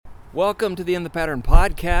Welcome to the In the Pattern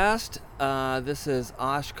podcast. This is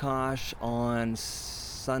Oshkosh on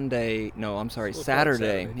Sunday. No, I'm sorry,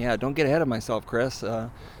 Saturday. Yeah, don't get ahead of myself, Chris.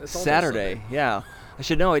 Saturday. Yeah, I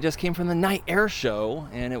should know. I just came from the night air show,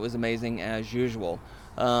 and it was amazing as usual.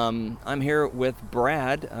 I'm here with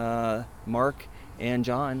Brad. Mark and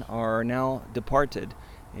John are now departed,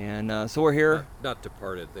 and so we're here. Not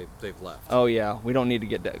departed. They've left. Oh yeah, we don't need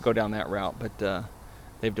to go down that route, but.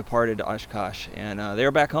 They've departed to Oshkosh, and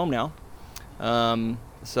they're back home now.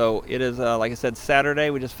 So it is, like I said,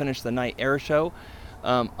 Saturday. We just finished the night air show.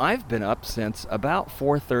 I've been up since about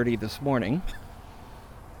 4:30 this morning,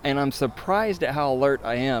 and I'm surprised at how alert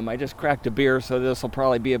I am. I just cracked a beer, so this will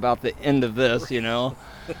probably be about the end of this, you know.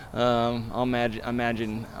 I'll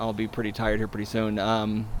imagine I'll be pretty tired here pretty soon.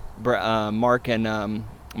 Mark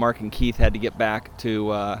and Keith had to get back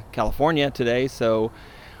to California today, so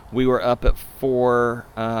we were up at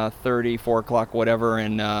 4:30, 4 o'clock, whatever,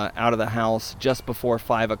 and out of the house just before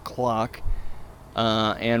 5 o'clock,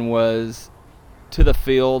 and was to the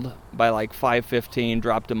field by like 5:15,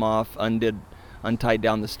 dropped them off, untied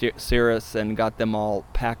down the Cirrus, and got them all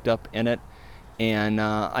packed up in it. And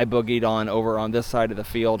I boogied on over on this side of the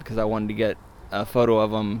field because I wanted to get a photo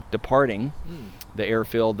of them departing the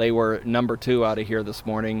airfield. They were number 2 out of here this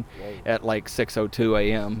morning at like 6:02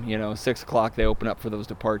 a.m. You know, 6 o'clock they open up for those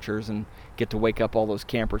departures and get to wake up all those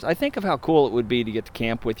campers. I think of how cool it would be to get to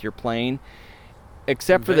camp with your plane,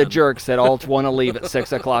 except for the jerks that all want to leave at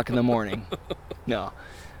 6 o'clock in the morning. No.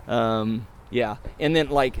 Yeah, and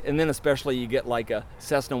then especially you get like a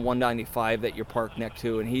Cessna 195 that you're parked next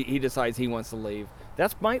to, and he decides he wants to leave.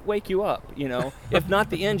 That might wake you up, you know, if not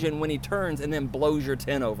the engine when he turns and then blows your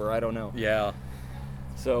 10 over. I don't know. Yeah.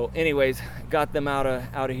 So, anyways, got them out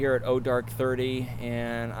of here at dark 30,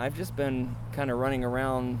 and I've just been kind of running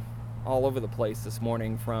around all over the place this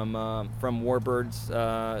morning, from Warbirds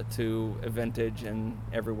to Vintage and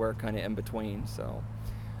everywhere, kind of in between. So,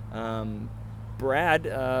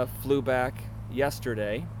 Brad flew back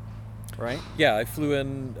yesterday, right? Yeah, I flew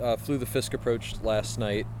the Fisk approach last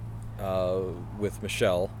night with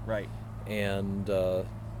Michelle. Right. And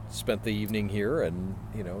spent the evening here, and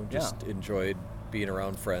just enjoyed being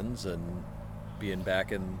around friends and being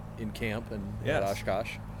back in camp and at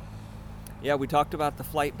Oshkosh. Yeah, we talked about the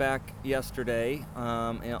flight back yesterday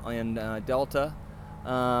and Delta.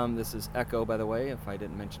 This is Echo, by the way, if I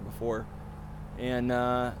didn't mention before. And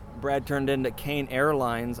Brad turned into Kane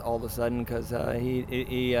Airlines all of a sudden because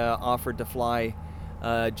he offered to fly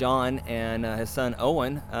John and his son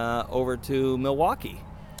Owen over to Milwaukee.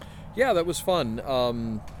 Yeah, that was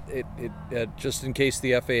fun. It just in case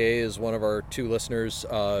the FAA is one of our 2 listeners,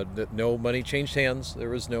 that no money changed hands. There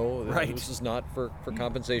was no. Right. This is not for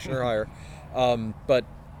compensation or hire. But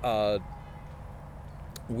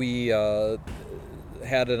we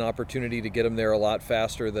had an opportunity to get them there a lot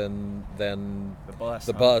faster than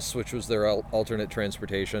the bus, which was their alternate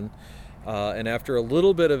transportation. And after a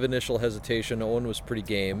little bit of initial hesitation, Owen was pretty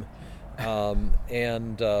game.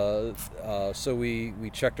 So we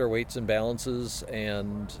checked our weights and balances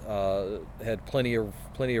and had plenty of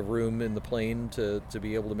room in the plane to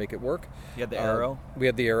be able to make it work. You had the Aero? We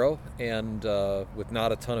had the Aero, and with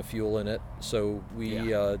not a ton of fuel in it. So we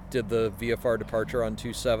did the VFR departure on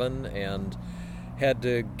 27 and had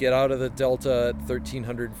to get out of the Delta at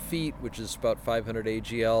 1,300 feet, which is about 500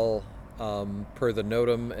 AGL per the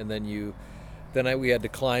NOTAM, and then we had to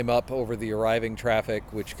climb up over the arriving traffic,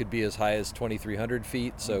 which could be as high as 2,300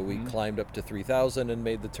 feet. So we climbed up to 3,000 and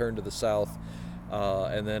made the turn to the south,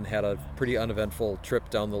 and then had a pretty uneventful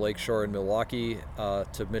trip down the lakeshore in Milwaukee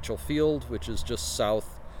to Mitchell Field, which is just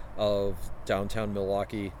south of downtown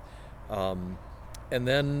Milwaukee, and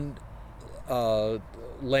then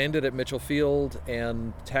landed at Mitchell Field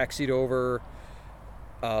and taxied over.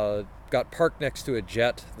 Got parked next to a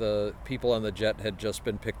jet. The people on the jet had just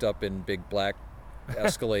been picked up in big black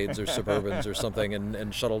Escalades or Suburbans or something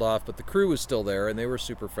and shuttled off, but the crew was still there and they were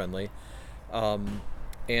super friendly.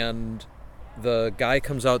 And the guy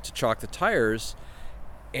comes out to chalk the tires,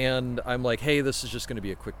 and I'm like, hey, this is just going to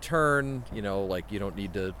be a quick turn, you don't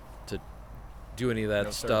need to do any of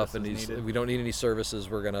that stuff, and we don't need any services.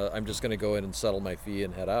 I'm just gonna go in and settle my fee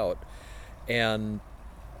and head out. And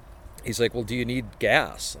he's like, well, do you need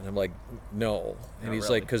gas? And I'm like, no. And he's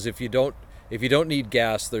like, because if you don't need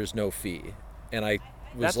gas, there's no fee. And I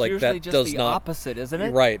was That's like, usually that just does the not opposite, isn't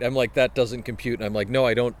it? Right. I'm like, that doesn't compute. And I'm like, no,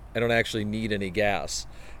 I don't actually need any gas.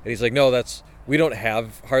 And he's like, no, we don't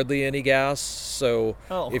have hardly any gas, so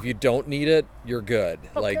if you don't need it, you're good.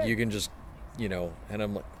 Okay. Like, you can just and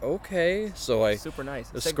I'm like, okay. So I super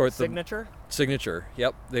nice. Escort Signature? Signature.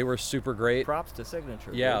 Yep. They were super great. Props to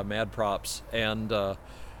Signature. Yeah, dude. mad props. And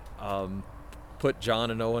put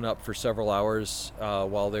John and Owen up for several hours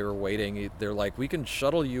while they were waiting. They're like, we can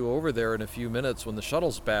shuttle you over there in a few minutes when the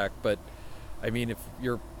shuttle's back, but I mean, if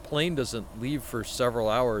your plane doesn't leave for several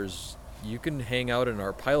hours, you can hang out in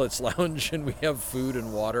our pilot's lounge, and we have food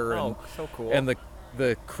and water. Oh, so cool. And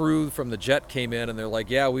the crew from the jet came in, and they're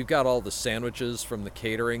like, yeah, we've got all the sandwiches from the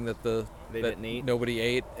catering that didn't eat. Nobody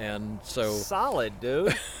ate, and so solid,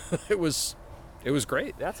 dude. it was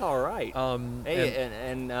great. That's all right. Hey,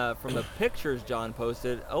 and from the pictures John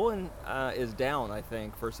posted, Owen is down, I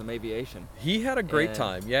think, for some aviation. He had a great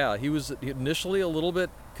time. Yeah, he was initially a little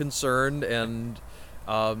bit concerned, and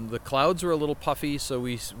the clouds were a little puffy, so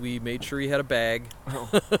we made sure he had a bag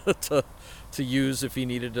to use if he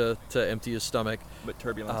needed to empty his stomach. But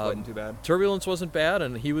turbulence wasn't too bad. Turbulence wasn't bad,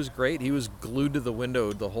 and he was great. He was glued to the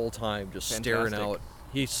window the whole time, just staring out.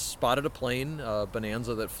 He spotted a plane,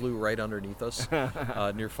 Bonanza, that flew right underneath us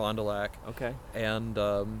near Fond du Lac. Okay. And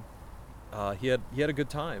he had a good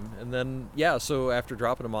time. And then, so after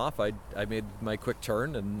dropping him off, I made my quick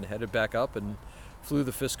turn and headed back up and flew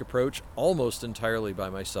the Fisk approach almost entirely by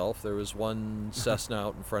myself. There was one Cessna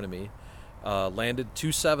out in front of me. Landed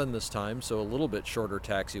 27 this time, so a little bit shorter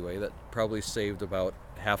taxiway. That probably saved about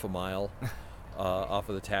half a mile off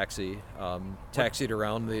of the taxi. Taxied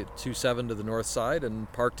around the 27 to the north side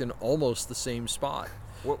and parked in almost the same spot.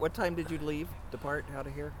 What time did you depart out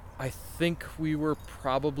of here? I think we were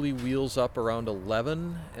probably wheels up around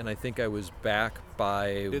 11, and I think I was back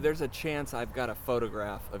by... Dude, there's a chance I've got a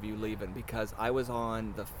photograph of you leaving, because I was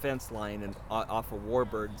on the fence line and off of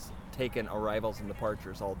Warbirds taking arrivals and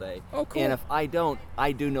departures all day. Oh, cool. And if I don't,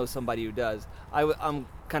 I do know somebody who does. I'm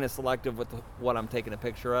kind of selective with what I'm taking a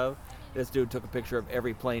picture of. This dude took a picture of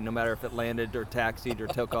every plane, no matter if it landed or taxied or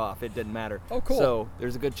took off. It didn't matter. Oh, cool. So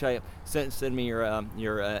there's a good chance. Send me your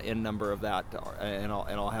in number of that, and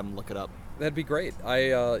I'll have him look it up. That'd be great.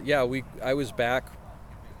 I was back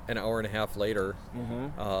an hour and a half later,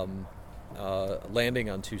 landing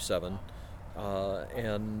on 27,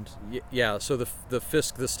 and so the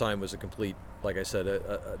Fisk this time was a complete, like I said,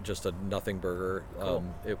 just a nothing burger. Cool.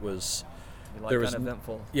 It was. There was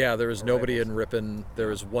uneventful. Yeah, there was nobody in Ripon. There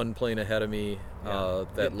was one plane ahead of me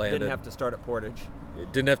that landed. Didn't have to start at Portage.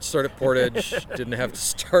 Didn't have to start at Portage. Didn't have to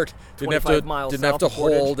start. Didn't have to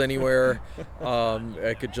hold anywhere.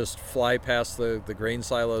 I could just fly past the grain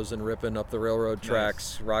silos and Ripon up the railroad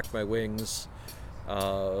tracks. Nice. Rocked my wings.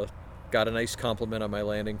 Got a nice compliment on my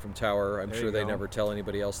landing from Tower. I'm sure they never tell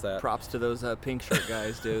anybody else that. Props to those pink shirt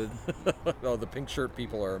guys, dude. Oh, the pink shirt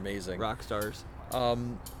people are amazing. Rock stars.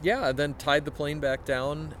 And then tied the plane back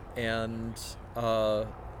down and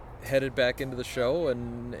headed back into the show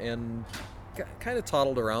and kind of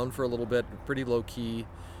toddled around for a little bit. Pretty low key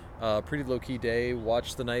day.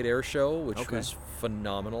 Watched the night air show, which was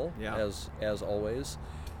phenomenal, as always.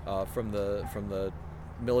 From the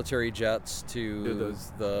military jets to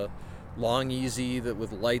the Long Easy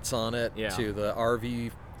with lights on it to the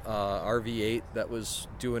RV-8 that was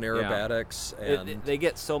doing aerobatics, and they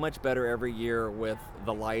get so much better every year with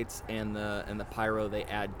the lights and the pyro they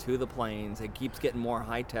add to the planes. It keeps getting more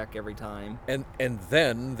high tech every time. And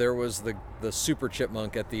then there was the Super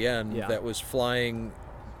Chipmunk at the end that was flying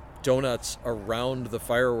donuts around the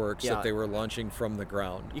fireworks that they were launching from the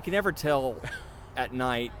ground. You can never tell at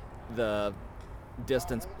night the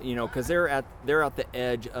distance, because they're at the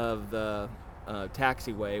edge of the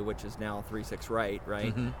taxiway, which is now 36 right,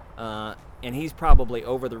 Mm-hmm. And he's probably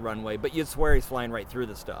over the runway, but you'd swear he's flying right through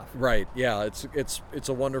the stuff. Right. Yeah. It's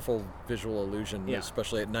a wonderful visual illusion,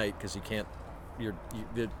 especially at night, because you can't.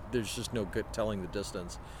 There's just no good telling the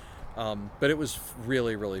distance. But it was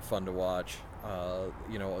really, really fun to watch.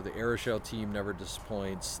 The Aeroshell team never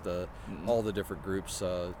disappoints. All the different groups.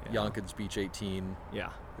 Yonkins Beach 18. Yeah.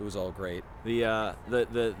 It was all great.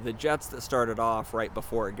 The jets that started off right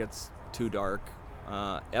before it gets too dark,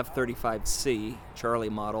 F-35C Charlie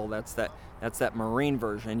model. That's that Marine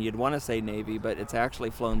version. You'd want to say Navy, but it's actually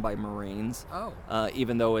flown by Marines.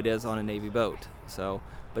 Even though it is on a Navy boat.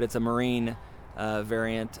 But it's a Marine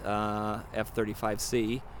variant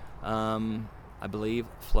F-35C. I believe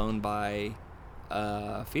flown by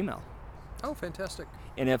female. Oh, fantastic!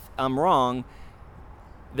 And if I'm wrong,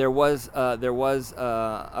 there was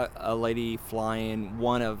a lady flying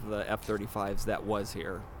one of the F-35s that was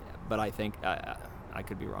here, but I think I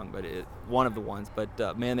could be wrong, but one of the ones.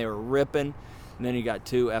 But man, they were ripping. And then you got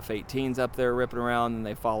two F-18s up there ripping around, and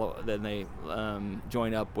they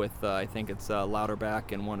join up with I think it's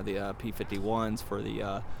Louderback and one of the P-51s for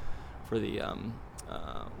the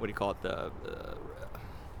what do you call it, the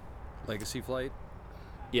Legacy flight?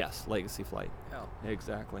 Yes, Legacy flight. Yeah,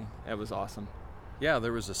 exactly. That was awesome. Yeah,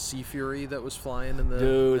 there was a Sea Fury that was flying in the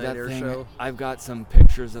Dude, night that air thing, show. I've got some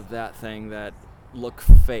pictures of that thing that look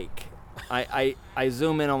fake. I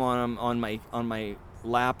zoom in on my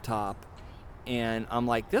laptop, and I'm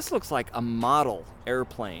like, this looks like a model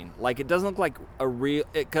airplane. Like, it doesn't look like a real,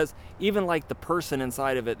 because even like the person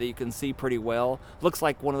inside of it that you can see pretty well looks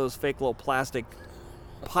like one of those fake little plastic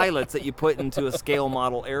pilots that you put into a scale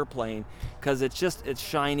model airplane, because it's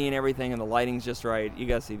shiny and everything, and the lighting's just right. You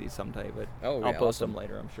gotta see these someday, but Oh, I'll yeah, post awesome. them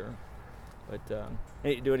later, I'm sure. But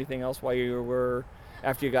hey, you do anything else while you were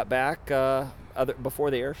after you got back,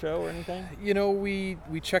 before the air show or anything? You know, we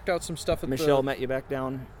checked out some stuff at Michelle met you back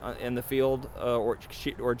down in the field, or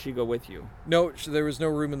did she go with you? No, there was no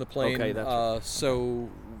room in the plane. Okay, that's so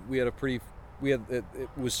we had it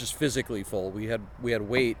was just physically full. We had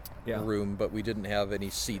weight Yeah. room, but we didn't have any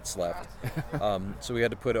seats left. So we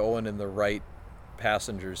had to put Owen in the right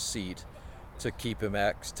passenger's seat to keep him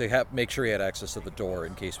make sure he had access to the door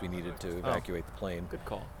in case we needed to evacuate the plane. Good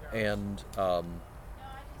call. And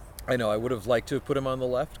I know I would have liked to have put him on the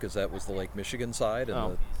left because that was the Lake Michigan side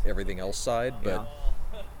and the everything else side. But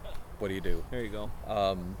what do you do? There you go.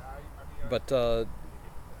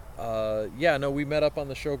 Yeah, no, we met up on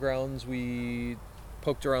the showgrounds. We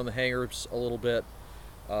poked around the hangars a little bit,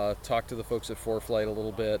 talked to the folks at ForeFlight a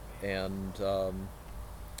little bit, and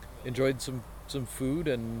enjoyed some food,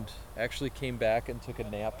 and actually came back and took a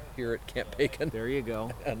nap here at Camp Bacon. There you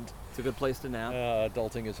go. And It's a good place to nap.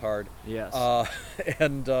 adulting is hard. Yes.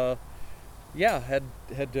 And yeah,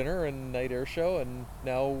 had dinner and night air show, and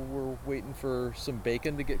now we're waiting for some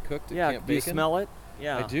bacon to get cooked at Camp Do you Bacon. smell it?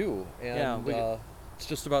 Yeah. I do, and Yeah, it's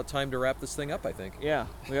just about time to wrap this thing up, I think. Yeah,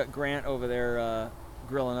 we got Grant over there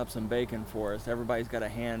grilling up some bacon for us. Everybody's got a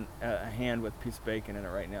hand with a piece of bacon in it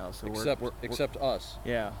right now. So Except us.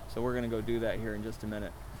 Yeah, so we're gonna go do that here in just a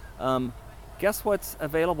minute. Guess what's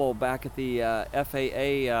available back at the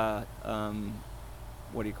FAA?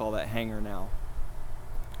 What do you call that hangar now?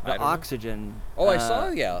 I The don't know. oxygen. Oh, I saw,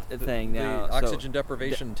 thing now. The So- oxygen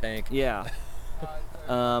deprivation tank. Yeah.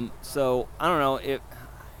 So I don't know.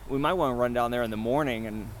 We might want to run down there in the morning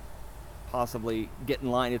and possibly get in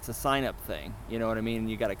line. It's a sign-up thing. You know what I mean?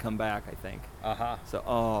 You got to come back, I think. Uh-huh.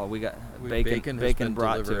 So we got Bacon has been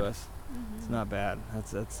brought delivered. to us. It's not bad.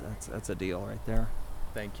 That's a deal right there.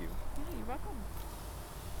 Thank you. Yeah, you're welcome.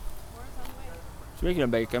 More is on the way. Speaking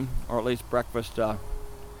of bacon, or at least breakfast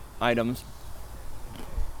items,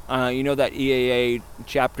 you know that EAA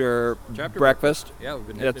chapter breakfast? Yeah, we've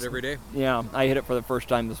been hitting That's- it every day. Yeah, I hit it for the first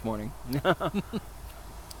time this morning.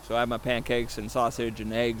 So I had my pancakes and sausage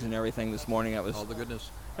and eggs and everything this morning. That was All the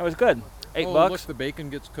goodness. good. $8. Look, the bacon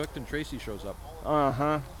gets cooked and Tracy shows up.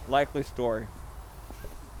 Likely story.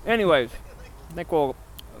 Anyways, I think we'll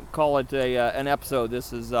call it an episode.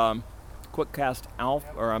 This is Quickcast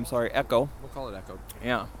Echo. We'll call it Echo.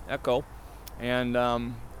 Yeah, Echo. And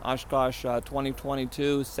Oshkosh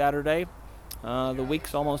 2022 Saturday. The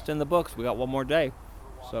week's almost in the books. We got one more day.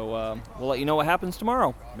 So we'll let you know what happens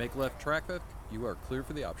tomorrow. Make left traffic. You are clear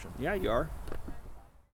for the option. Yeah, you are.